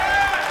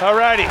All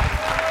righty.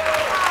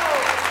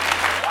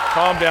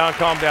 Calm down,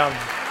 calm down.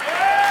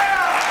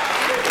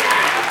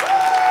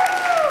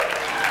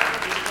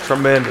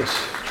 Tremendous,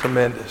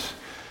 tremendous.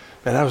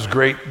 Man, that was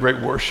great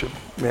worship.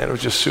 Man, it was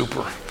just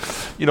super.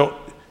 You know,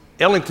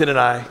 Ellington and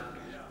I,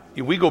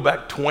 we go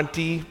back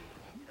 20,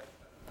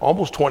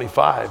 almost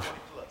 25,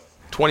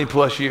 20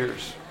 plus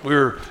years. We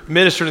were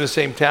ministering in the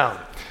same town.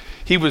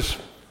 He was a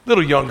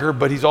little younger,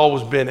 but he's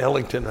always been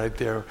Ellington right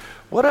there.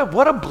 What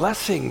a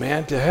blessing,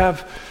 man, to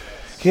have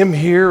him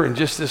here and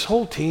just this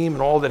whole team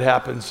and all that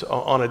happens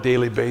on a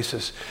daily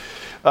basis.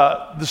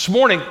 This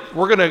morning,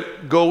 we're going to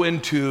go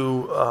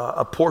into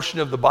a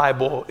portion of the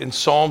Bible in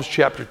Psalms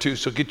chapter 2.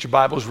 So get your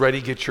Bibles ready,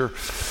 get your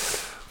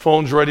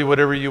phones ready,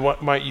 whatever you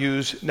might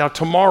use. Now,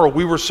 tomorrow,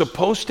 we were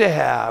supposed to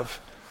have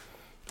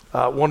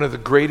one of the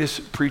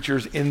greatest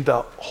preachers in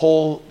the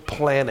whole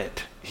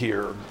planet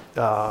here,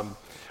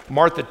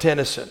 Martha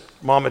Tennyson,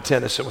 Mama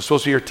Tennyson, was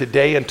supposed to be here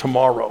today and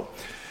tomorrow.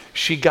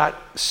 She got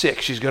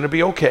sick. She's going to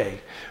be okay.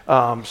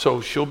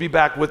 So she'll be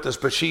back with us,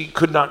 but she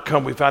could not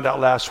come. We found out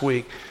last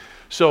week.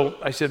 So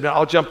I said,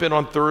 I'll jump in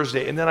on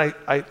Thursday. And then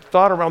I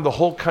thought around the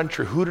whole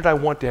country, who did I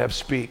want to have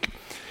speak?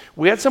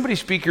 We had somebody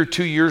speak here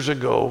 2 years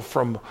ago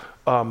from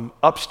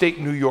upstate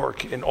New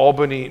York, in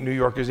Albany, New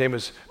York. His name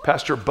is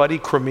Pastor Buddy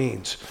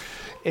Cremines.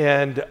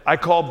 And I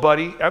called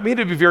Buddy. I mean,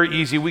 it'd be very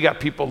easy. We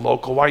got people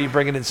local. Why are you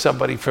bringing in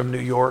somebody from New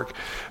York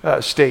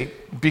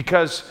State?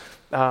 Because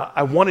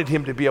I wanted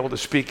him to be able to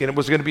speak, and it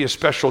was going to be a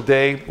special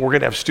day. We're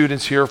going to have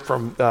students here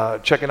from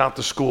checking out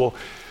the school.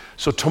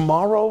 So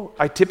tomorrow,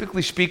 I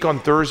typically speak on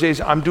Thursdays.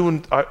 On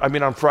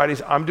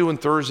Fridays. I'm doing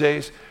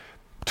Thursdays.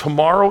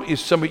 Tomorrow is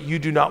somebody, you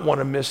do not want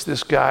to miss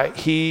this guy.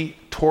 He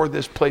tore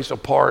this place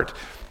apart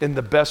in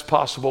the best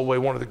possible way,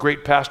 one of the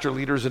great pastor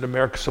leaders in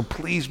America. So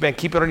please, man,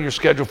 keep it on your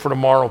schedule for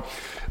tomorrow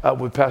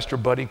with Pastor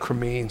Buddy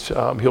Cremines.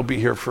 He'll be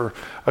here for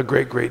a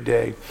great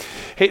day.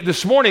 Hey,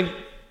 this morning,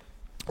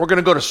 we're going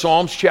to go to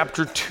Psalms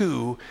chapter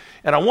 2,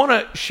 and I want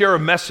to share a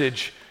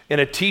message and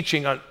a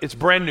teaching on, it's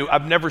brand new.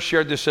 I've never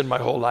shared this in my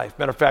whole life.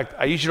 Matter of fact,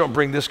 I usually don't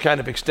bring this kind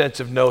of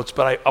extensive notes,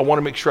 but I want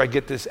to make sure I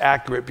get this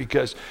accurate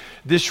because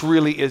this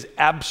really is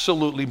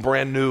absolutely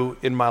brand new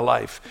in my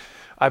life.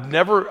 I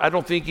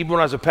don't think even when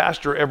I was a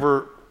pastor,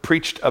 ever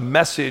preached a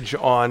message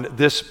on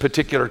this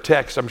particular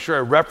text. I'm sure I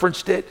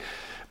referenced it,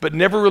 but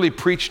never really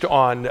preached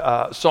on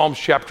Psalms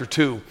chapter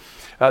 2,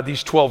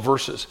 these 12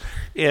 verses.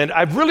 And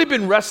I've really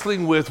been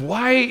wrestling with,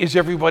 why is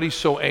everybody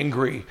so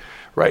angry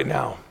right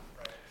now?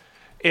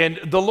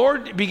 And the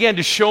Lord began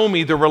to show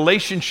me the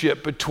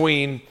relationship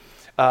between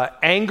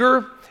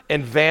anger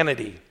and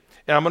vanity.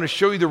 And I'm going to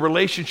show you the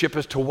relationship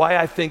as to why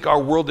I think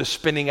our world is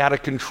spinning out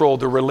of control,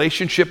 the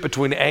relationship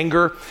between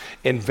anger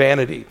and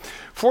vanity.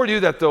 Before I do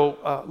that,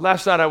 though,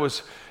 last night I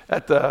was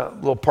at the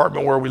little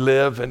apartment where we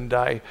live, and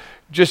I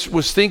just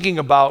was thinking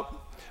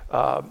about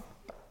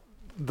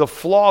the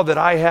flaw that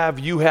I have,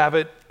 you have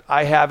it,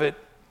 I have it,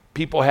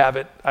 people have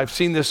it. I've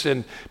seen this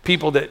in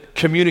people that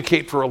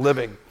communicate for a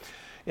living.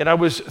 And I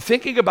was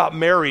thinking about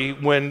Mary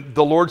when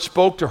the Lord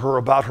spoke to her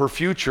about her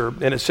future,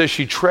 and it says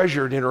she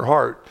treasured in her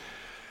heart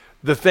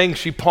the things,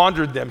 she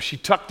pondered them, she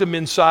tucked them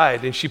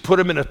inside, and she put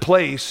them in a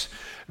place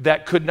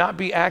that could not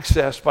be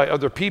accessed by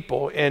other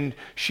people, and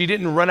she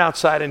didn't run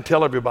outside and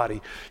tell everybody.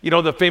 You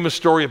know the famous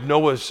story of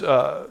Noah's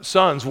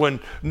sons, when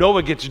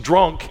Noah gets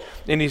drunk,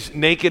 and he's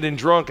naked and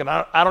drunk, and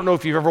I don't know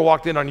if you've ever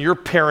walked in on your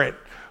parent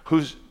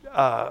who's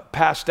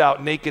passed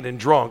out naked and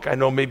drunk. I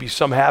know maybe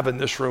some have in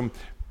this room.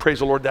 Praise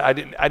the Lord that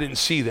I didn't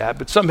see that,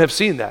 but some have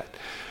seen that.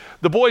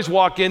 The boys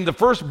walk in, the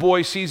first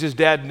boy sees his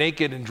dad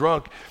naked and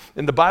drunk,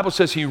 and the Bible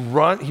says he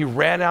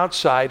ran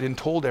outside and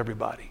told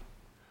everybody.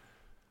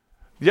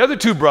 The other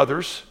two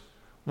brothers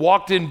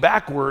walked in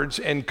backwards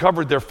and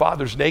covered their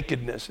father's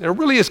nakedness. There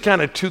really is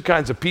kind of two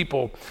kinds of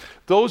people.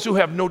 Those who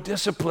have no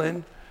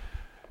discipline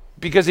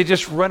because they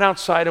just run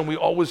outside and we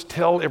always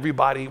tell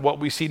everybody what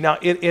we see. Now,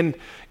 in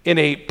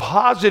a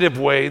positive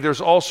way,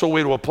 there's also a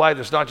way to apply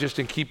this, not just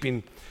in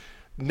keeping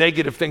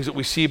negative things that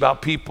we see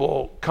about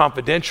people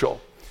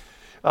confidential.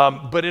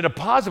 But in a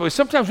positive way,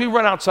 sometimes we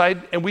run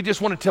outside and we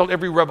just want to tell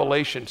every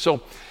revelation.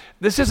 So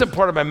this isn't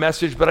part of my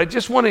message, but I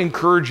just want to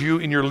encourage you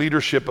in your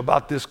leadership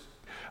about this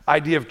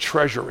idea of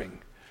treasuring.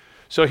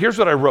 So here's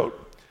what I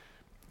wrote.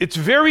 It's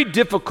very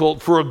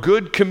difficult for a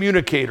good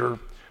communicator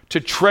to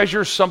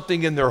treasure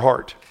something in their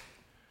heart.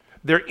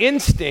 Their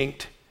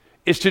instinct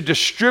is to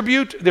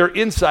distribute their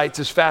insights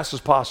as fast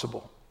as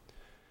possible.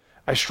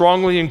 I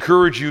strongly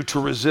encourage you to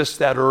resist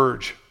that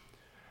urge.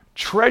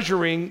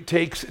 Treasuring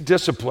takes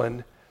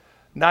discipline.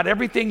 Not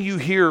everything you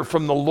hear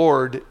from the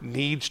Lord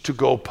needs to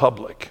go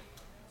public.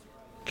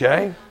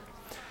 Okay?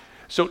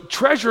 So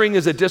treasuring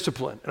is a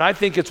discipline, and I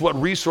think it's what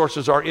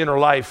resources are in our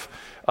life,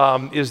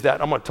 is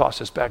that. I'm going to toss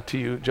this back to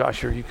you,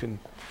 Josh, here. You can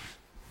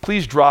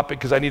please drop it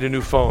because I need a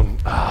new phone.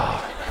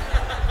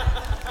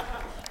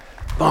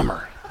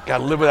 Bummer. Got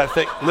to live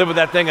with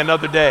that thing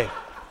another day.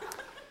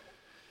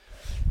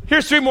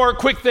 Here's three more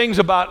quick things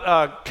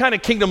about kind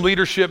of kingdom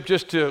leadership,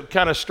 just to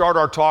kind of start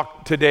our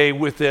talk today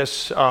with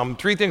this.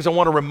 Three things I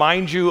want to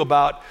remind you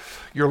about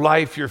your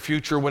life, your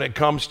future when it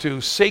comes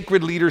to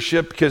sacred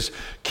leadership, because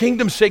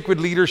kingdom sacred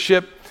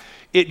leadership,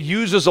 it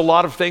uses a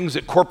lot of things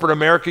that corporate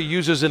America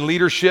uses in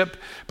leadership,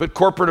 but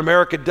corporate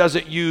America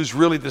doesn't use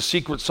really the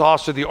secret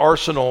sauce or the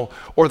arsenal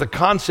or the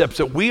concepts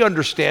that we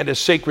understand as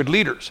sacred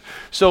leaders.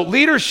 So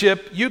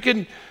leadership, you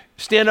can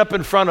stand up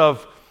in front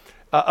of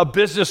a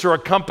business or a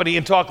company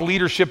and talk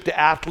leadership to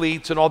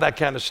athletes and all that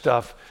kind of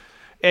stuff.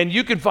 And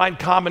you can find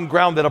common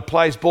ground that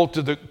applies both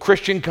to the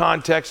Christian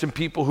context and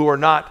people who are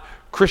not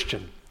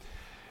Christian.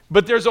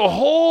 But there's a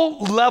whole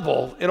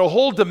level and a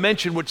whole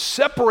dimension which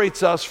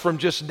separates us from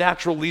just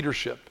natural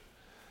leadership.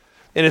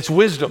 And it's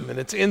wisdom and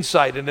it's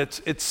insight and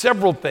it's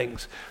several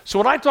things. So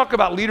when I talk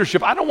about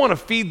leadership, I don't want to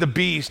feed the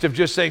beast of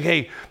just saying,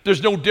 hey,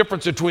 there's no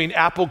difference between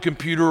Apple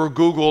Computer or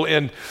Google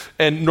and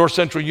North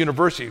Central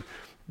University.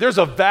 There's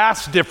a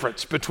vast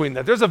difference between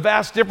that. There's a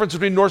vast difference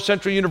between North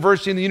Central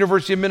University and the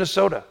University of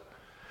Minnesota.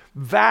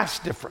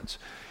 Vast difference.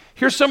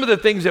 Here's some of the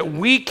things that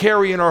we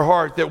carry in our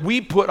heart that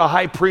we put a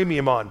high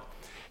premium on.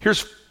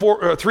 Here's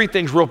three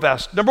things real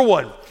fast. Number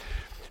one,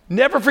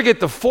 never forget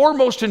the four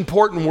most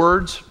important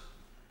words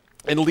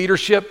in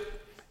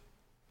leadership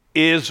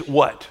is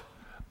what?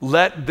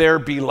 Let there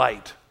be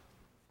light.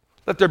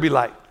 Let there be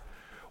light.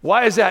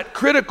 Why is that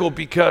critical?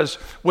 Because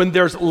when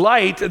there's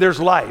light, there's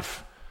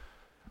life.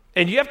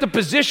 And you have to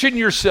position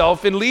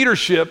yourself in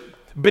leadership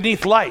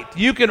beneath light.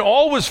 You can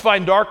always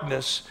find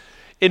darkness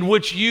in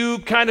which you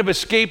kind of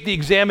escape the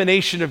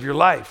examination of your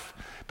life.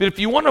 But if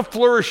you want to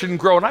flourish and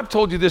grow, and I've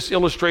told you this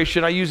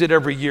illustration, I use it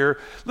every year.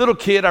 Little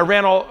kid,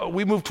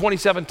 we moved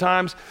 27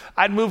 times.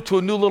 I'd move to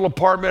a new little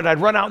apartment. I'd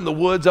run out in the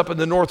woods up in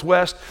the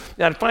Northwest,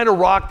 and I'd find a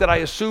rock that I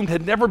assumed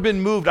had never been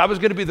moved. I was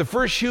going to be the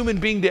first human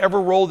being to ever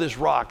roll this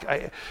rock.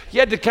 You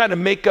had to kind of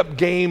make up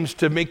games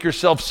to make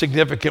yourself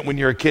significant when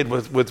you're a kid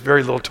with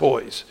very little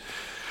toys.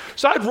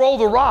 So I'd roll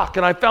the rock,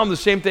 and I found the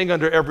same thing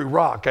under every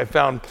rock. I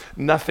found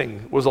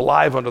nothing was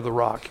alive under the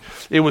rock.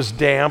 It was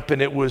damp,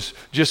 and it was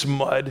just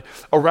mud.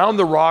 Around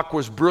the rock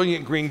was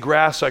brilliant green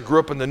grass. I grew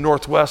up in the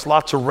Northwest,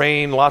 lots of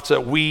rain, lots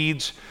of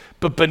weeds.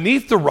 But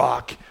beneath the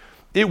rock,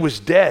 it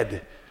was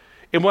dead.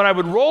 And when I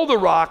would roll the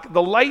rock,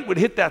 the light would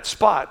hit that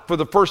spot for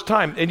the first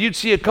time, and you'd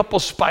see a couple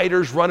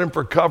spiders running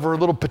for cover, a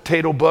little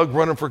potato bug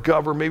running for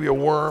cover, maybe a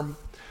worm.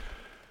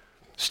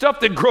 Stuff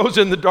that grows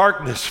in the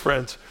darkness,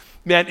 friends.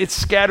 Man, it's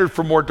scattered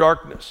for more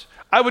darkness.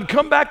 I would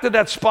come back to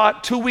that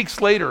spot 2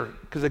 weeks later,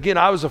 because again,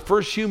 I was the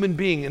first human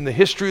being in the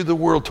history of the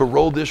world to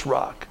roll this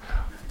rock.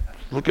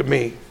 Look at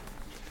me.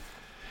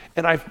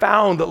 And I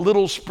found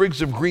little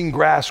sprigs of green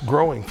grass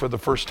growing for the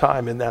first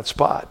time in that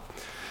spot,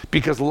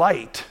 because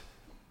light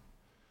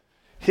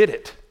hit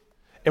it.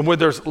 And where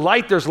there's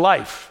light, there's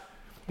life.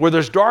 Where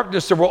there's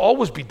darkness, there will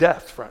always be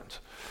death, friends.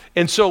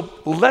 And so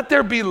let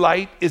there be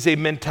light is a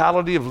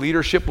mentality of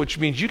leadership, which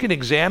means you can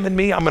examine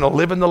me. I'm going to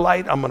live in the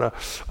light. I'm going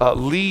to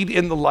lead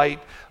in the light.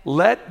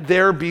 Let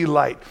there be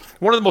light.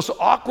 One of the most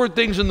awkward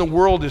things in the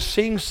world is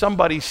seeing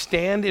somebody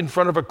stand in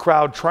front of a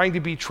crowd trying to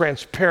be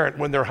transparent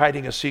when they're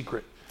hiding a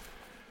secret.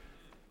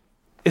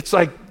 It's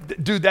like,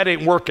 dude, that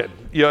ain't working.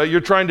 You know, you're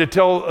trying to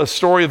tell a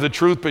story of the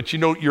truth, but you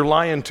know you're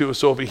lying to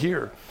us over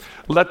here.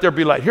 Let there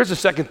be light. Here's the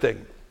second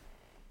thing.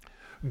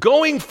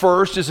 Going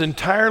first is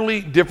entirely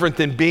different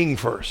than being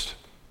first.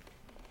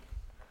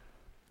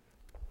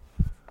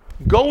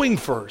 Going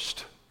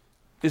first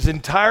is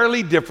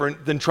entirely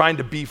different than trying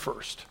to be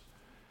first.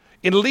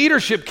 In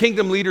leadership,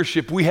 kingdom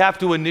leadership, we have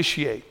to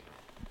initiate.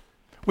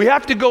 We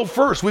have to go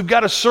first. We've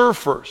got to serve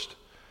first.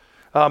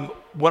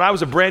 When I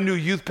was a brand new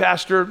youth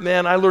pastor,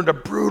 man, I learned a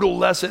brutal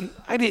lesson.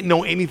 I didn't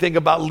know anything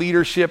about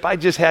leadership. I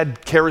just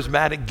had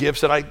charismatic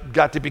gifts, and I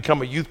got to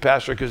become a youth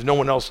pastor because no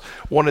one else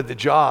wanted the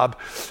job.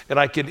 And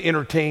I could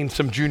entertain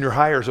some junior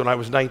hires when I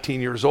was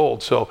 19 years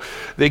old. So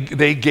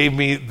they gave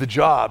me the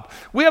job.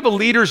 We have a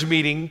leaders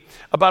meeting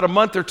about a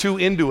month or two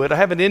into it. I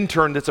have an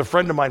intern that's a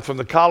friend of mine from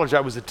the college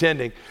I was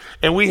attending.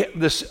 And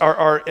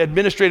our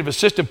administrative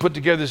assistant put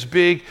together this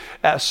big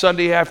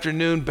Sunday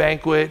afternoon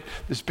banquet,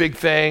 this big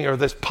thing, or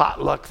this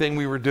potluck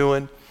thing we were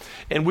doing.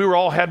 And we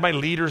had my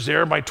leaders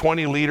there, my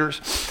 20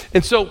 leaders.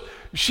 And so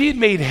she had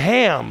made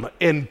ham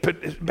and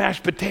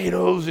mashed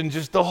potatoes and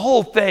just the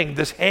whole thing.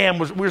 This ham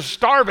we were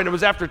starving. It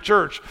was after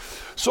church.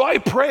 So I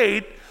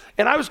prayed,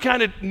 and I was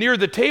kind of near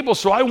the table,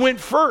 so I went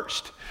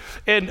first.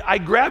 And I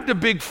grabbed a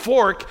big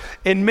fork,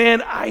 and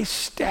man, I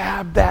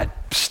stabbed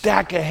that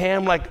stack of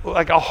ham like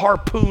a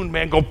harpoon,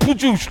 man, go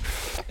pooch,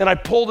 and I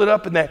pulled it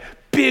up, and that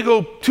big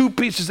old 2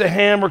 pieces of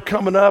ham are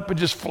coming up and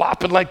just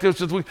flopping like this.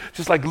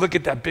 Just like, look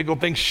at that big old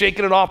thing,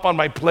 shaking it off on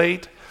my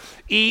plate.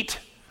 Eat.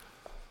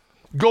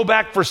 Go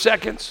back for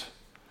seconds.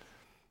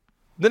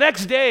 The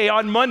next day,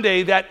 on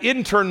Monday, that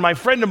intern, my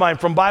friend of mine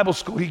from Bible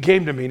school, he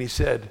came to me and he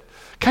said,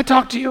 "Can I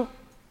talk to you?"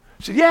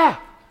 I said, "Yeah."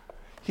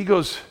 He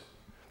goes,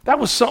 "That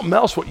was something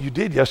else what you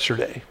did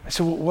yesterday." I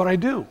said, "Well, what'd I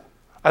do?"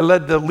 I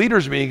led the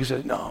leaders meeting. He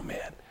said, "No,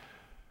 man.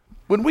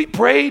 When we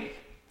prayed,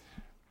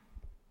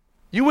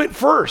 you went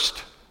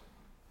first."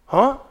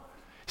 Huh?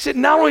 He said,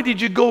 "Not only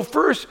did you go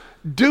first,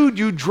 dude,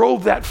 you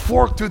drove that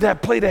fork through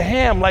that plate of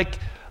ham like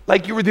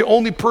you were the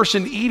only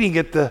person eating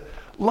at the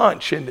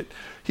lunch." And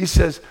He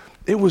said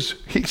it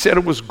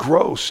was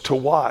gross to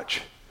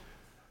watch.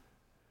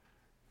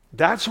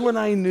 That's when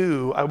I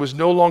knew I was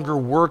no longer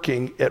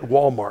working at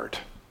Walmart.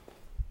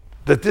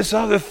 That this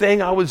other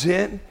thing I was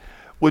in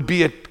would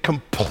be a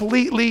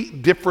completely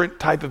different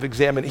type of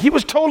examination. He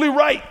was totally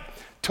right,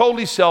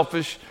 totally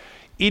selfish,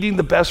 eating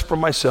the best for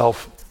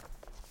myself,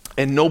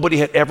 and nobody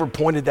had ever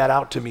pointed that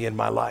out to me in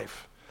my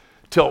life.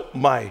 Till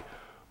my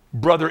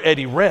brother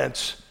Eddie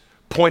Rentz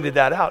pointed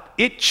that out.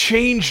 It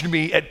changed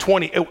me at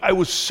 20. I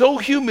was so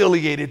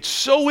humiliated,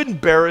 so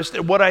embarrassed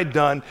at what I'd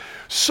done,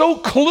 so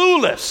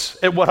clueless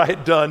at what I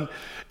had done.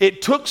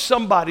 It took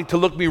somebody to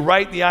look me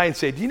right in the eye and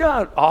say, do you know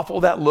how awful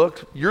that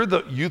looked? You're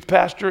the youth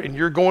pastor and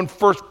you're going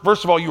first.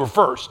 First of all, you were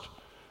first.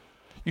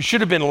 You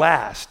should have been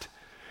last.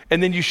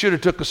 And then you should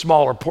have took a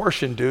smaller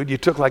portion, dude. You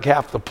took like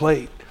half the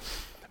plate.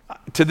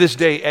 To this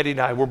day, Eddie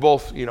and I, we're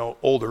both,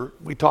 older.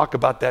 We talk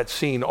about that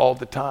scene all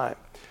the time.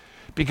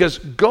 Because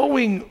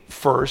going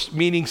first,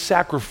 meaning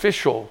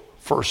sacrificial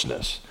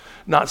firstness,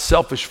 not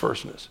selfish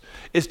firstness.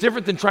 It's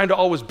different than trying to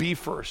always be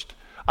first.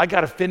 I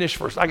got to finish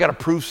first. I got to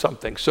prove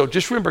something. So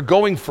just remember,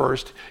 going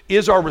first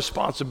is our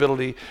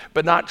responsibility,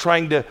 but not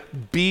trying to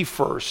be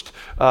first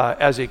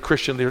as a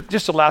Christian leader.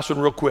 Just the last one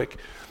real quick.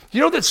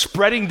 You know that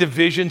spreading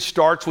division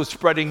starts with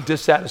spreading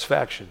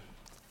dissatisfaction.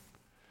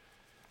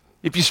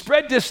 If you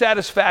spread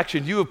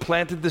dissatisfaction, you have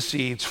planted the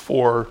seeds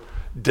for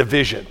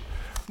division.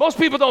 Most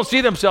people don't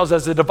see themselves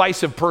as a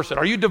divisive person.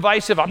 Are you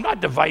divisive? I'm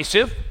not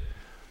divisive.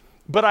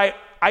 But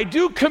I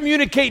do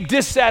communicate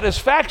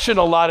dissatisfaction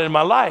a lot in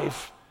my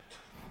life.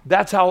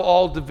 That's how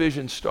all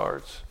division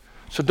starts.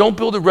 So don't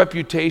build a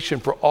reputation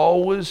for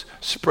always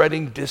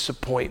spreading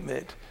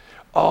disappointment,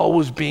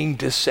 always being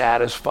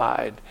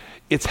dissatisfied.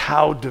 It's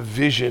how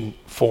division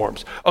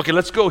forms. Okay,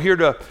 let's go here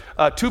to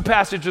two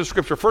passages of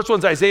Scripture. First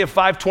one's Isaiah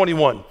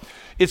 5:21.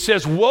 It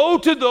says, woe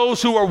to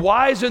those who are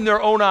wise in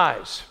their own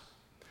eyes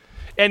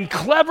and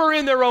clever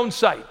in their own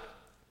sight.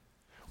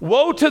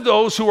 Woe to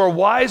those who are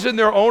wise in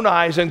their own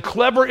eyes and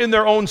clever in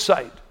their own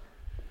sight.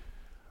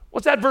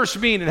 What's that verse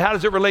mean, and how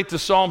does it relate to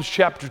Psalms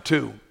chapter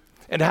 2?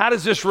 And how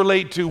does this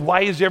relate to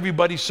why is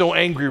everybody so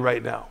angry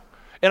right now?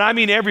 And I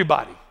mean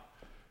everybody.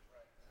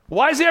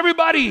 Why is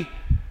everybody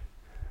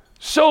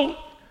so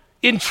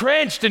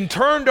entrenched and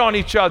turned on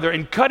each other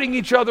and cutting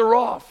each other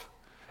off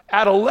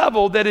at a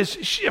level that is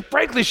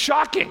frankly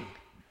shocking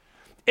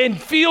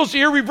and feels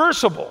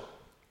irreversible?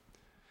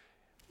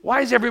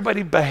 Why is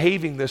everybody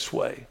behaving this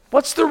way?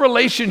 What's the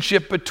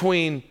relationship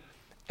between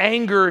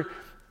anger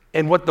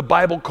and what the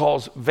Bible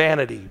calls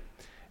vanity?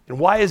 And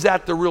why is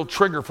that the real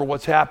trigger for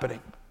what's happening?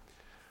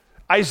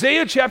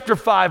 Isaiah chapter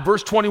 5,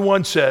 verse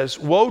 21 says,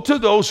 woe to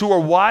those who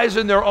are wise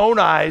in their own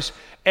eyes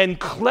and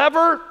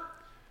clever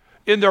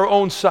in their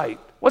own sight.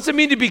 What's it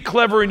mean to be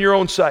clever in your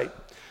own sight?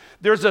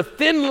 There's a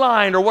thin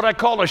line, or what I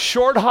call a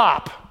short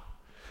hop,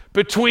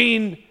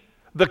 between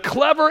the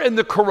clever and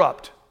the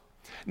corrupt.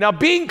 Now,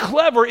 being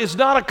clever is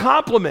not a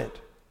compliment.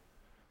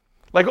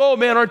 Like, oh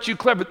man, aren't you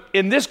clever?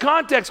 In this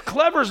context,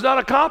 clever is not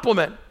a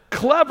compliment.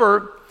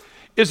 Clever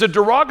is a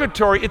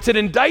derogatory, it's an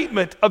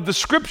indictment of the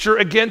Scripture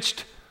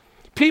against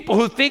people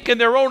who think in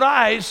their own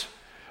eyes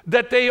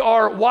that they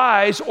are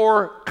wise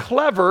or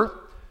clever.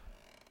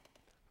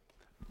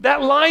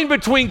 That line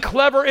between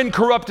clever and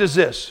corrupt is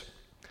this.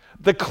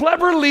 The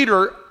clever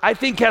leader, I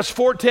think, has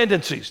four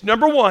tendencies.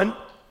 Number one,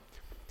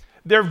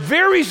 they're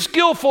very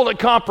skillful at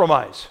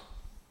compromise.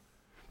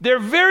 They're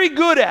very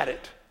good at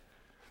it.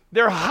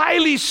 They're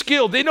highly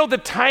skilled. They know the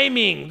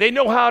timing. They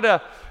know how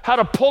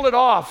to pull it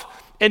off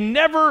and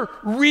never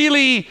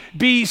really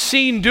be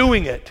seen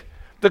doing it.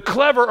 The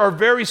clever are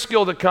very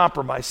skilled at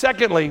compromise.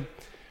 Secondly,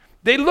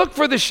 they look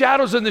for the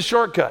shadows and the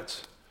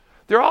shortcuts.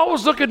 They're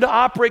always looking to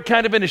operate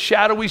kind of in a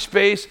shadowy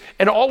space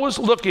and always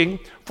looking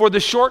for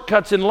the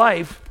shortcuts in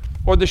life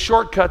or the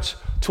shortcuts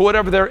to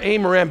whatever their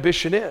aim or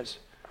ambition is.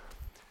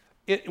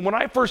 When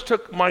I first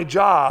took my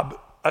job,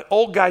 an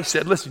old guy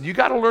said, listen, you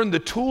got to learn the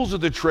tools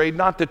of the trade,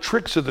 not the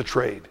tricks of the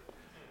trade.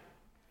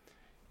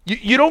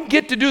 You don't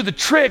get to do the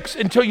tricks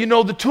until you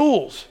know the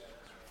tools.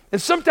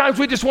 And sometimes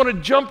we just want to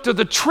jump to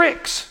the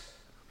tricks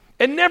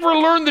and never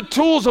learn the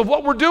tools of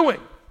what we're doing.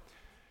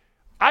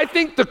 I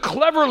think the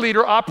clever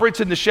leader operates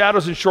in the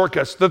shadows and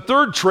shortcuts. The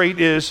third trait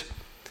is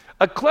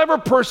a clever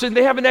person,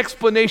 they have an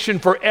explanation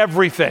for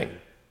everything.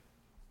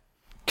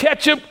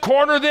 Catch them,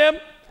 corner them,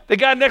 they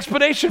got an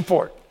explanation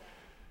for it.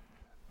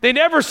 They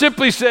never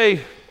simply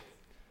say,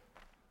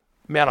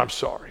 man, I'm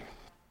sorry.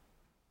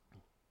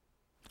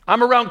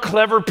 I'm around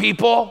clever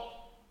people.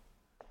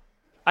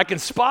 I can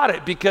spot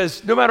it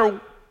because no matter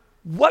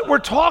what we're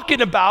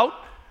talking about,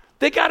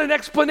 they got an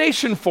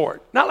explanation for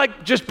it. Not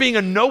like just being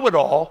a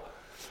know-it-all,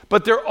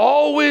 but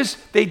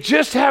they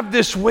just have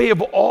this way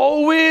of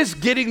always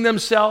getting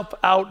themselves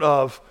out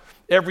of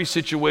every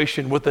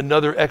situation with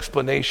another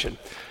explanation.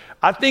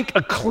 I think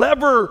a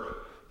clever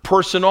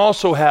person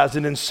also has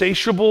an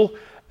insatiable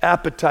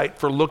appetite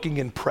for looking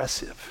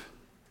impressive.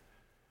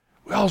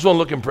 We always want to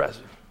look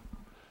impressive.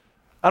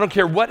 I don't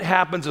care what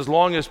happens as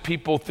long as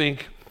people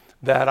think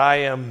that I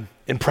am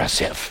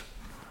impressive.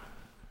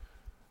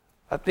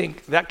 I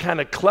think that kind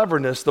of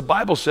cleverness, the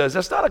Bible says,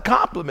 that's not a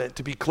compliment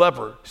to be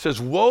clever. It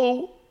says,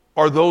 woe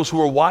are those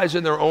who are wise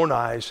in their own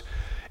eyes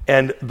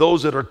and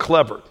those that are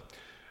clever.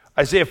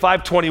 Isaiah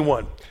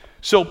 5:21.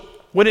 So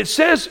when it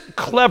says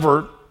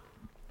clever,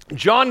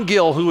 John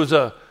Gill, who is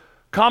a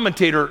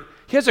commentator,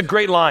 he has a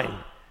great line.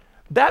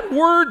 That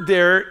word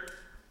there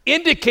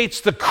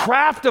indicates the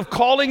craft of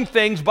calling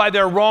things by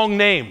their wrong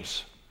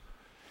names.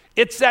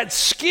 It's that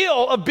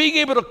skill of being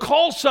able to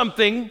call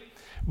something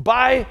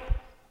by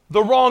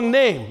the wrong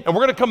name. And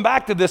we're going to come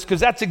back to this because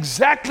that's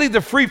exactly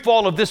the free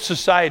fall of this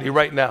society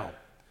right now.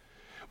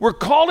 We're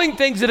calling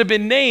things that have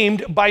been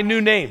named by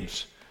new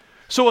names.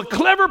 So a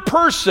clever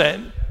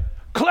person,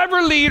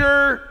 clever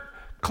leader,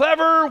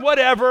 clever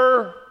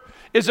whatever,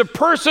 is a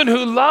person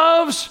who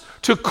loves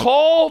to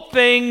call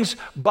things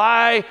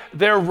by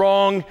their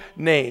wrong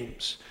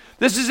names.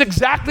 This is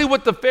exactly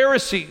what the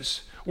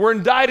Pharisees were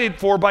indicted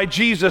for by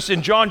Jesus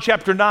in John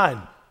chapter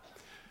 9.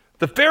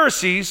 The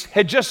Pharisees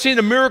had just seen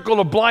a miracle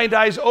of blind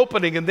eyes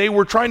opening, and they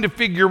were trying to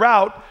figure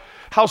out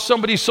how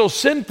somebody so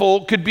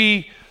sinful could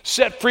be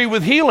set free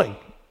with healing.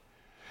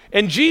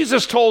 And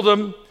Jesus told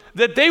them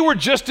that they were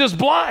just as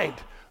blind.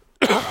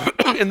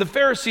 And the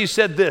Pharisees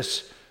said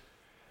this,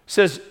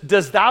 says,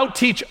 does thou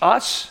teach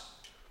us?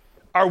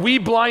 Are we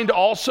blind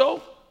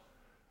also?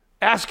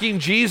 Asking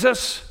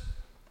Jesus,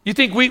 you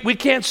think we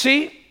can't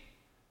see?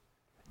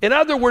 In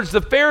other words,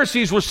 the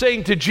Pharisees were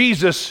saying to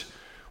Jesus,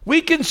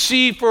 we can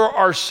see for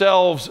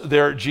ourselves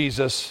there,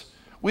 Jesus.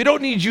 We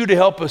don't need you to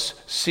help us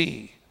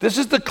see. This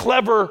is the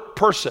clever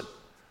person.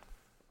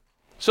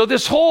 So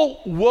this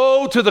whole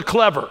woe to the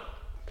clever,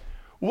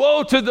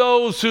 woe to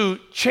those who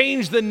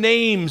change the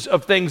names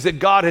of things that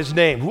God has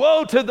named,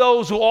 woe to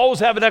those who always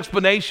have an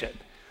explanation,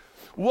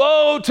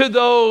 woe to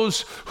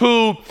those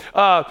who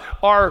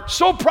are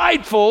so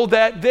prideful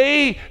that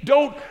they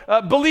don't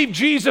believe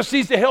Jesus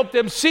needs to help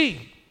them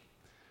see.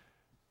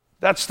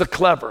 That's the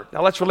clever.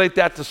 Now let's relate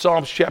that to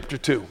Psalms chapter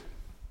 2.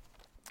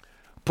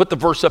 Put the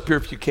verse up here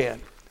if you can.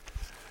 It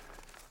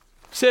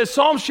says,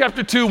 Psalms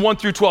chapter 2, 1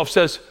 through 12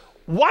 says,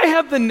 why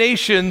have the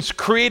nations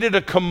created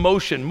a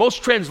commotion?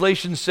 Most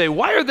translations say,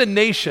 why are the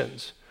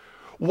nations?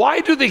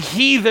 Why do the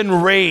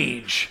heathen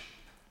rage?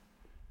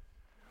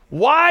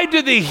 Why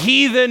do the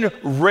heathen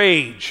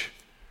rage?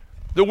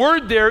 The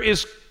word there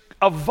is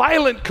a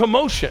violent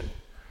commotion.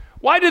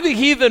 Why do the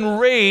heathen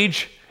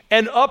rage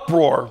and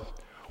uproar?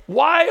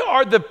 Why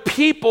are the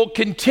people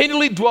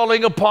continually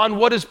dwelling upon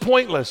what is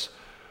pointless?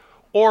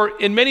 Or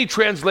in many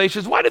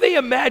translations, why do they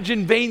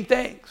imagine vain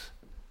things?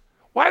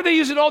 Why are they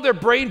using all their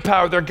brain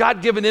power, their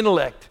God-given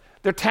intellect,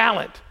 their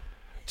talent,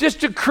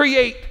 just to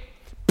create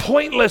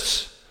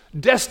pointless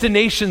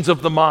destinations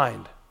of the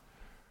mind?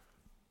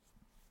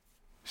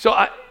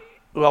 So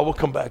we'll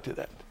come back to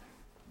that.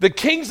 The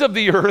kings of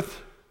the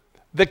earth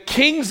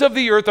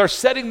are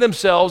setting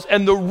themselves,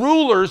 and the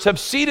rulers have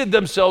seated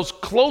themselves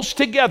close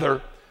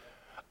together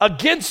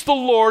against the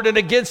Lord and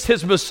against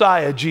his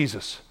Messiah,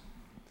 Jesus.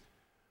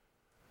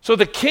 So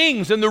the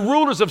kings and the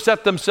rulers have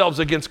set themselves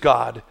against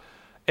God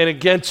and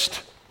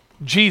against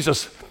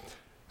Jesus,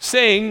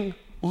 saying,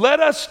 let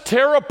us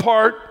tear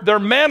apart their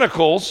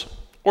manacles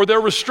or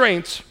their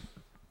restraints,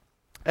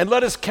 and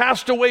let us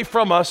cast away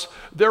from us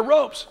their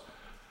ropes.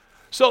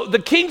 So the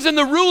kings and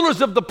the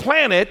rulers of the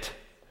planet,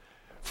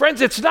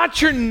 friends, it's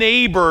not your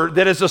neighbor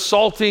that is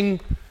assaulting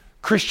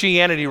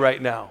Christianity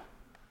right now.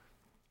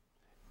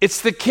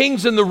 It's the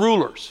kings and the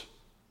rulers.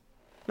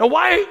 Now,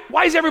 why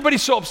is everybody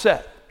so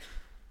upset?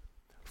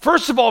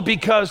 First of all,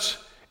 because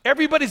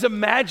everybody's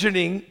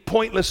imagining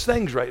pointless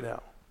things right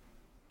now.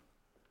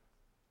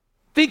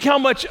 Think how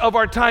much of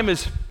our time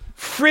is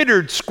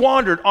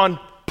squandered on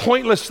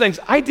pointless things.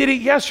 I did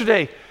it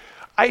yesterday.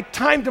 I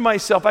timed to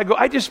myself.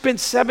 I just spent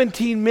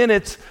 17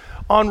 minutes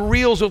on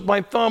Reels with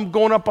my thumb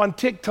going up on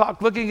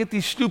TikTok looking at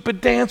these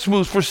stupid dance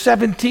moves for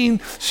 17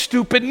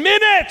 stupid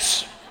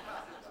minutes.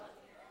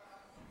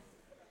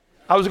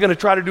 I was going to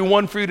try to do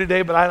one for you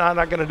today, but I'm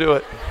not going to do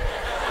it.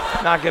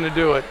 Not going to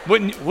do it.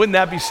 Wouldn't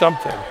that be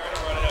something?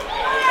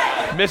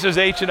 Mrs.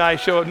 H and I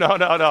showed,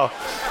 no.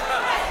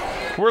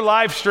 We're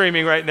live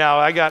streaming right now.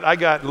 I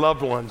got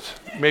loved ones,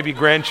 maybe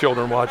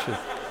grandchildren watching.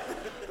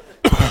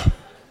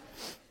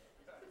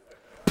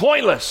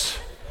 Pointless,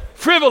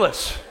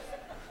 frivolous,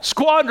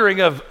 squandering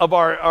of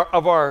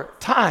our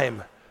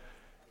time.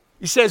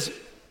 He says,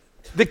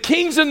 the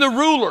kings and the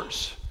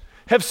rulers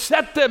have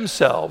set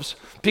themselves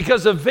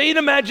because of vain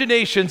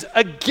imaginations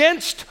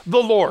against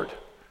the Lord.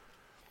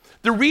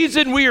 The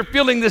reason we are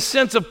feeling this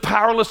sense of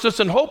powerlessness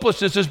and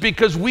hopelessness is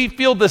because we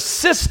feel the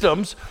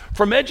systems,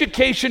 from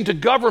education to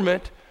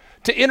government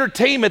to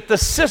entertainment, the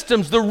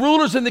systems, the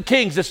rulers and the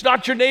kings, it's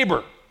not your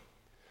neighbor.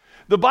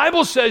 The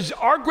Bible says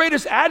our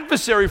greatest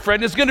adversary,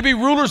 friend, is going to be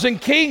rulers and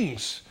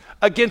kings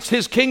against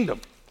his kingdom.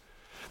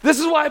 This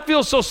is why I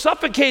feel so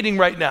suffocating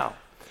right now,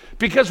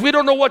 because we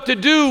don't know what to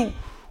do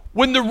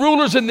when the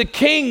rulers and the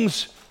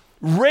kings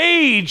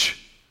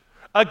rage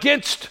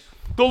against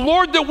the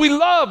Lord that we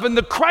love and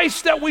the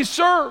Christ that we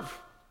serve.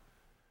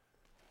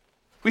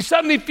 We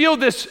suddenly feel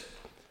this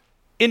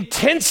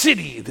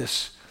intensity,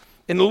 this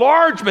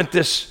enlargement,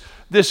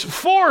 this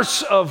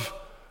force of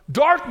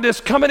darkness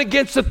coming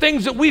against the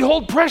things that we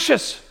hold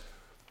precious.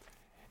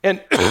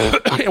 And,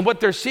 and what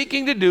they're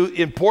seeking to do,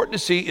 important to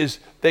see, is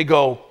they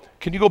go,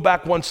 can you go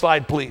back one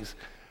slide, please?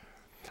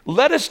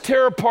 Let us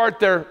tear apart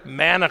their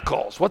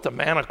manacles. What's a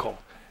manacle?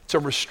 It's a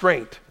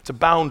restraint. It's a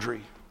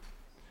boundary.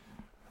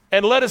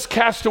 And let us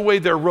cast away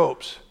their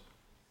ropes.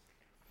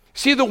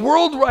 See, the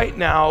world right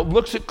now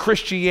looks at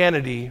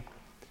Christianity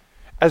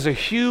as a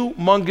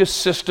humongous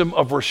system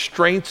of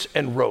restraints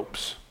and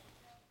ropes.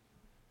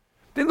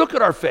 They look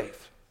at our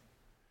faith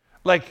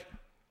like,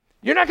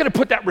 you're not going to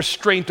put that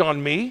restraint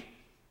on me.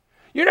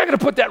 You're not going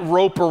to put that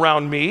rope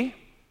around me.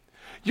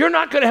 You're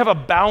not going to have a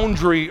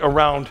boundary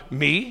around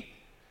me.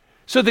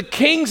 So the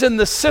kings and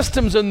the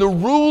systems and the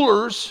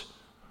rulers,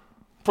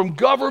 from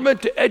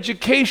government to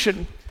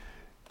education,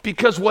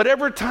 because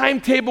whatever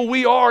timetable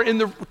we are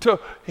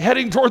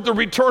heading toward the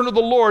return of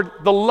the Lord,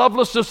 the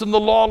lovelessness and the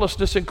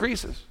lawlessness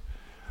increases.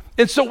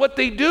 And so what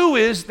they do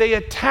is they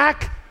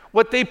attack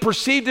what they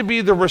perceive to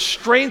be the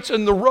restraints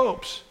and the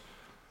ropes.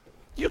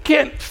 You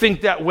can't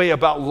think that way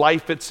about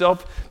life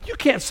itself. You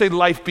can't say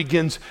life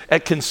begins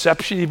at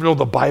conception, even though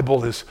the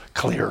Bible is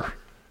clear.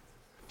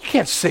 You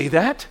can't say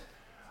that.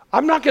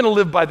 I'm not going to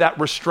live by that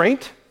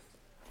restraint.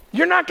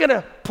 You're not going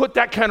to put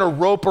that kind of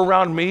rope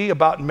around me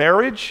about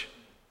marriage.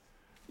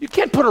 You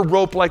can't put a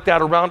rope like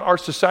that around our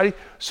society.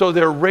 So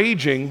they're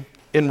raging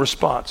in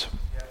response.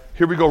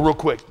 Here we go real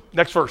quick.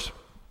 Next verse.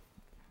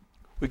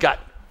 We got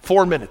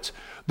 4 minutes.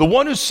 The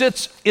one who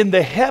sits in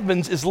the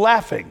heavens is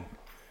laughing.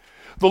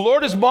 The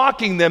Lord is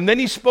mocking them. Then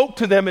he spoke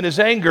to them in his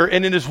anger,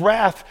 and in his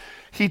wrath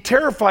he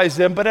terrifies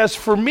them. But as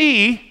for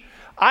me,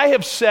 I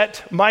have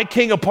set my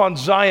king upon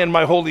Zion,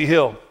 my holy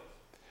hill.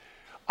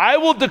 I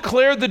will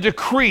declare the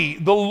decree.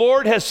 The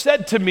Lord has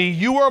said to me,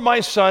 you are my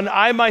son.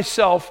 I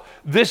myself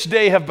this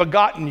day have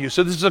begotten you.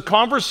 So this is a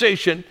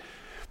conversation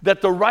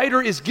that the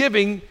writer is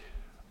giving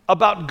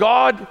about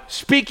God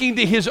speaking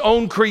to his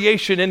own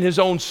creation and his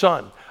own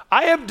son.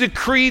 I have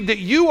decreed that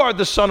you are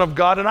the son of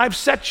God, and I've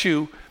set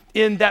you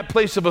in that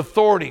place of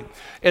authority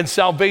and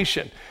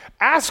salvation.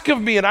 Ask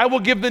of me, and I will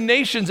give the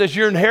nations as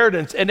your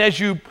inheritance, and as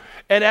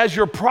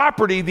your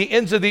property the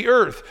ends of the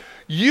earth.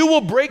 You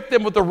will break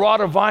them with a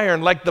rod of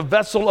iron, like the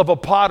vessel of a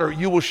potter.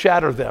 You will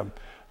shatter them.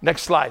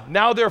 Next slide.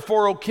 Now,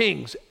 therefore, O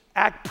kings,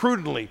 act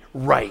prudently,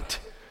 right.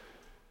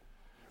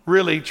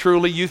 Really,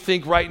 truly, you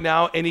think right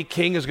now any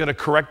king is going to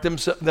correct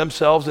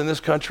themselves in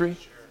this country?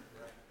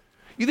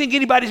 You think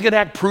anybody's going to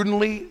act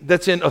prudently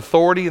that's in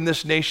authority in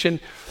this nation?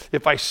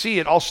 If I see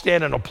it, I'll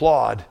stand and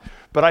applaud.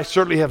 But I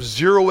certainly have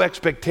zero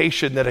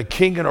expectation that a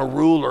king and a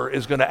ruler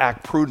is going to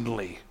act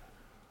prudently.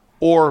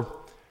 Or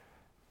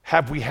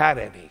have we had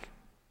any?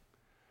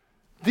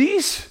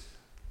 These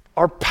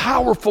are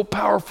powerful,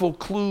 powerful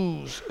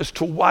clues as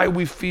to why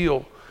we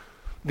feel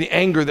the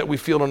anger that we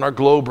feel in our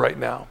globe right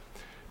now.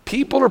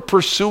 People are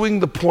pursuing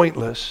the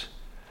pointless.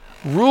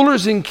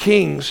 Rulers and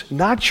kings,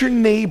 not your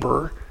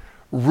neighbor,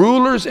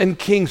 rulers and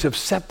kings have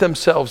set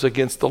themselves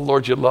against the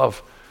Lord you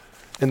love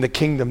and the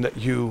kingdom that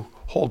you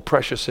hold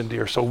precious and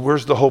dear. So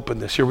where's the hope in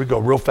this? Here we go,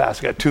 real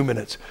fast. I got 2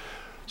 minutes.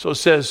 So it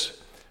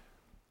says,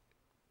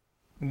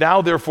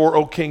 now therefore,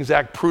 O kings,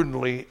 act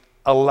prudently.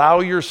 Allow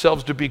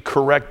yourselves to be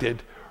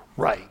corrected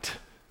right.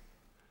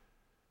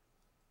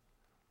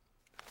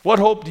 What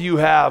hope do you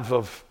have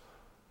of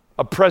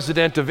a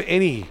president of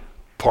any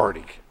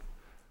party,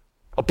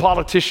 a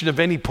politician of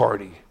any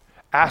party,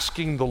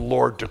 asking the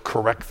Lord to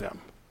correct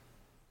them?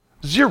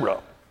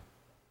 Zero.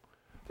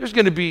 There's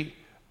going to be,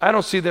 I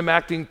don't see them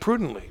acting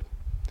prudently.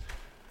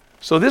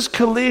 So this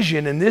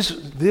collision and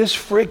this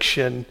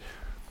friction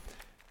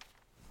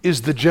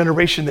is the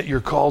generation that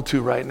you're called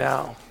to right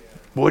now.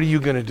 What are you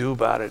going to do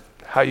about it?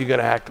 How are you going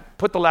to act?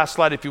 Put the last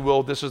slide, if you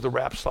will. This is the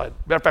wrap slide.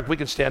 Matter of fact, we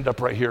can stand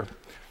up right here.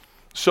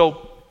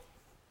 So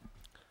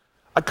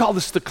I call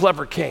this the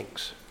clever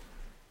kings.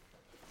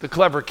 The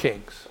clever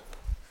kings.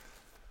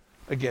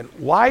 Again,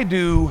 why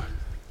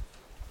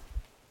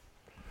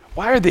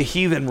are the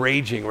heathen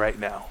raging right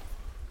now?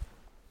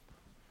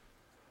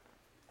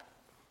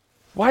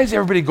 Why is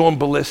everybody going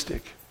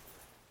ballistic?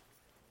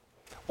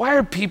 Why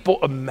are people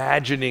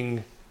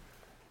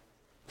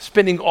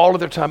spending all of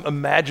their time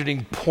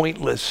imagining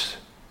pointless,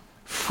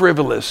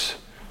 frivolous,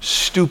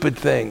 stupid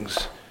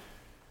things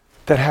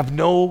that have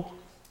no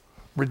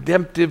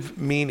redemptive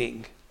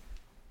meaning,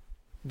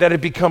 that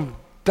have become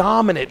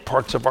dominant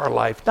parts of our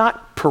life,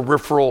 not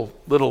peripheral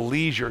little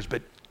leisures,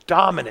 but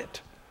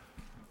dominant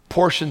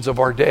portions of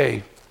our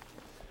day,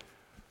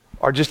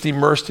 are just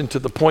immersed into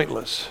the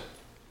pointless.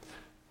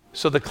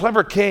 So the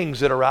clever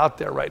kings that are out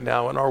there right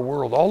now in our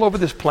world, all over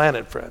this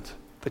planet, friends,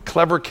 the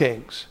clever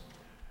kings,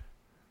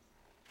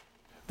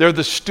 they're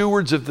the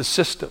stewards of the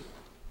system,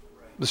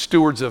 the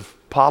stewards of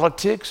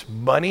politics,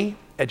 money,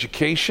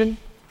 education,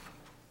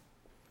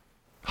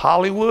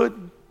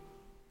 Hollywood.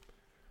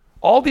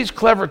 All these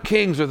clever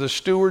kings are the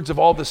stewards of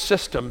all the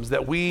systems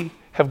that we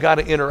have got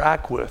to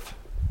interact with.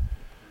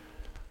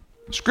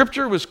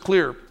 Scripture was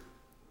clear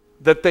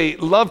that they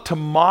love to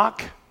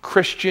mock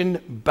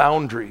Christian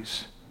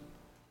boundaries.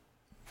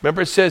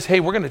 Remember it says, hey,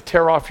 we're going to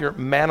tear off your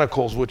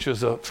manacles, which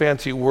is a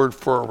fancy word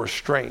for a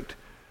restraint.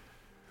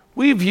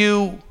 We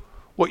view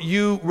what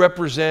you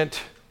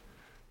represent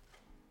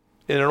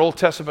in an Old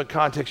Testament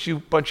context, you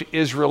bunch of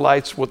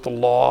Israelites with the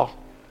law.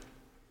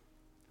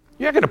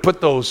 You're not going to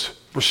put those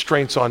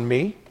restraints on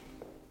me.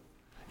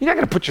 You're not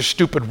going to put your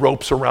stupid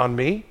ropes around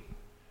me.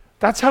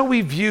 That's how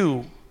we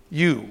view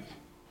you.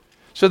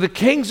 So the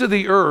kings of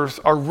the earth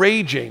are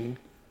raging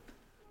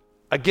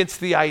against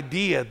the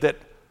idea that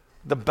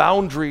the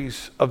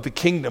boundaries of the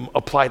kingdom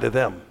apply to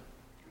them.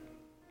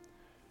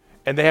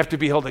 And they have to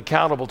be held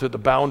accountable to the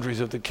boundaries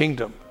of the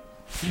kingdom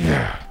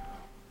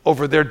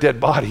over their dead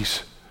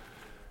bodies.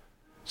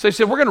 So they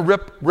said, we're going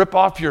to rip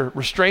off your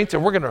restraints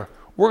and we're going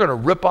to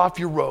rip off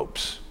your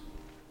ropes.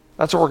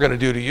 That's what we're going to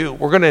do to you.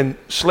 We're going to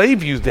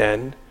enslave you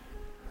then,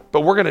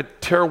 but we're going to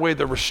tear away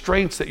the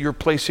restraints that you're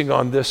placing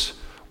on this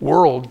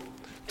world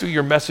through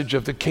your message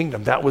of the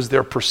kingdom. That was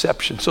their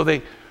perception. So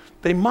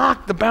they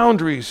mock the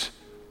boundaries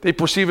they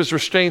perceive as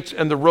restraints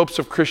and the ropes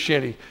of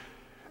Christianity.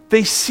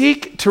 They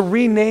seek to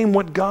rename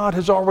what God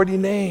has already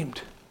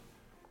named.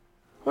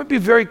 I want to be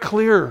very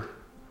clear,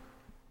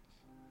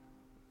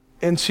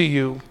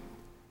 NCU.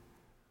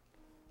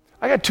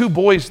 I got 2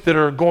 boys that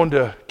are going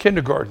to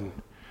kindergarten.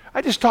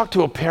 I just talked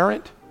to a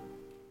parent.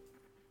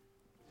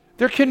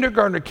 Their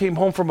kindergartner came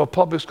home from a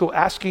public school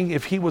asking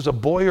if he was a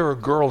boy or a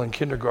girl in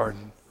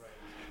kindergarten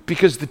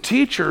because the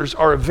teachers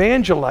are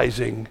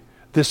evangelizing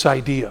this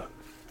idea.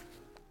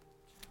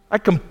 I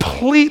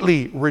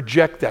completely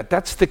reject that.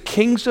 That's the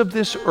kings of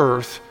this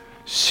earth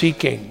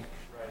seeking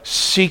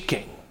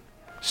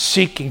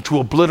to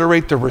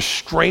obliterate the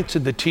restraints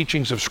and the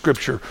teachings of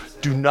Scripture.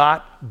 Do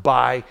not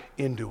buy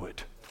into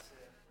it.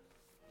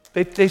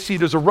 They see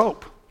it as a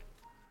rope.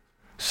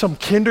 Some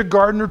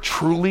kindergartner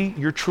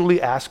you're truly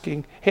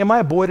asking, hey, am I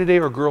a boy today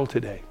or a girl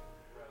today?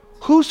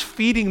 Who's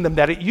feeding them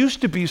that? It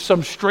used to be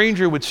some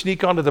stranger would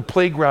sneak onto the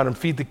playground and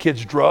feed the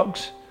kids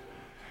drugs.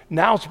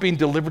 Now it's being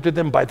delivered to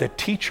them by the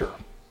teacher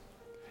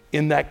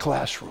in that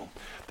classroom.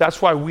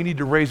 That's why we need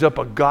to raise up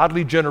a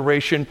godly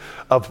generation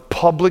of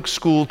public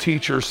school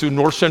teachers through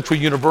North Central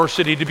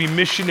University to be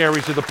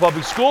missionaries of the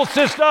public school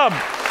system.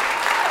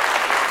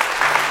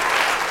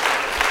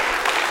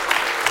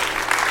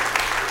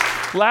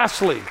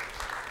 Lastly,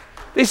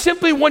 they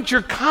simply want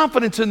your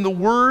confidence in the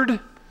Word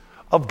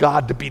of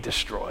God to be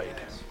destroyed.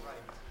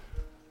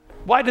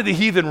 Why do the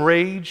heathen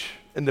rage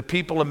and the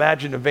people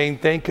imagine a vain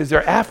thing? Because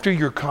they're after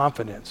your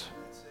confidence.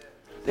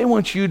 They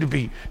want you to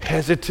be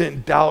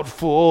hesitant,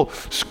 doubtful,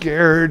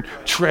 scared,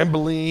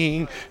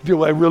 trembling.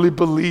 Do I really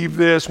believe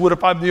this? What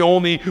if I'm the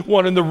only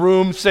one in the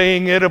room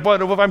saying it?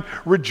 What if I'm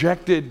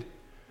rejected?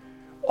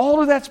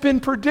 All of that's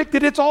been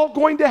predicted. It's all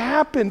going to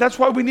happen. That's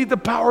why we need the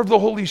power of the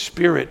Holy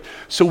Spirit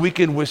so we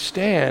can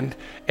withstand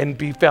and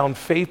be found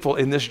faithful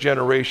in this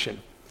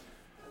generation.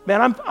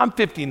 Man, I'm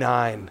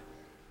 59.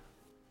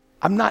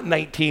 I'm not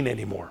 19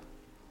 anymore.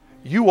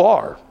 You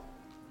are.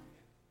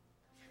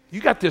 You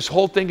got this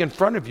whole thing in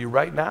front of you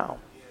right now.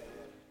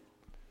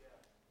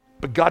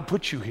 But God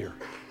put you here.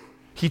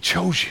 He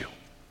chose you.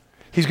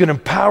 He's going to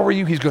empower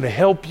you. He's going to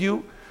help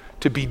you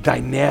to be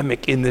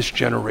dynamic in this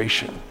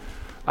generation.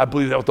 I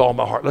believe that with all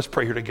my heart. Let's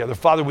pray here together.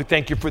 Father, we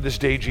thank you for this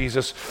day,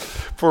 Jesus,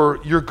 for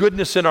your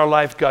goodness in our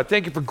life, God.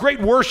 Thank you for great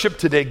worship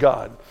today,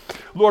 God.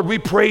 Lord, we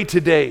pray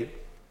today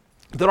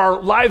that our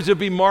lives would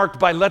be marked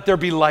by let there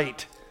be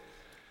light.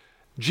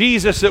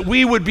 Jesus, that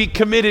we would be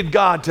committed,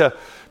 God, to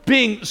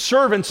being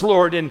servants,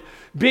 Lord, and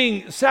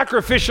being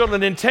sacrificial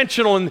and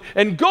intentional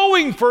and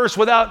going first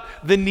without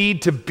the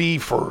need to be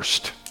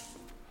first.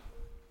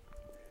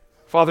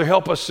 Father,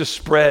 help us to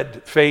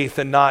spread faith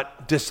and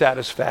not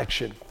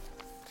dissatisfaction,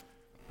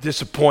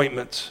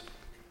 disappointments.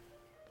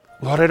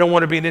 Lord, I don't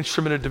want to be an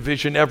instrument of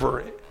division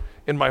ever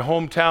in my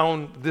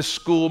hometown, this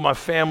school, my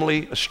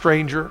family, a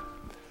stranger.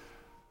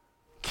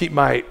 Keep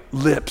my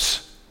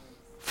lips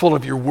full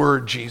of your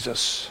word,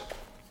 Jesus.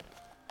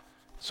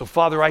 So,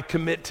 Father, I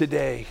commit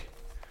today.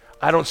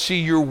 I don't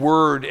see your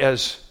word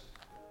as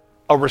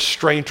a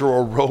restraint or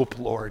a rope,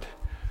 Lord.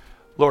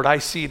 Lord, I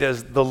see it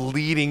as the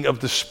leading of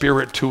the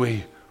Spirit to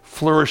a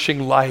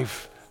flourishing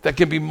life that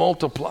can be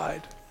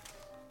multiplied.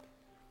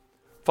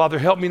 Father,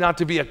 help me not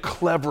to be a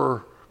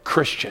clever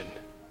Christian.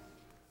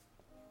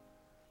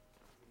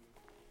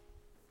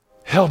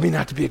 Help me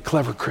not to be a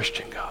clever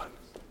Christian, God.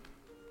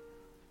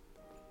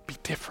 Be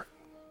different.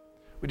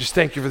 We just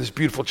thank you for this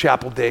beautiful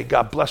chapel day.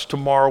 God bless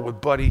tomorrow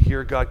with Buddy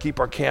here. God, keep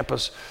our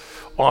campus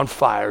on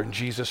fire in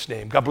Jesus'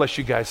 name. God bless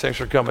you guys. Thanks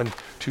for coming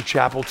to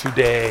chapel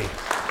today.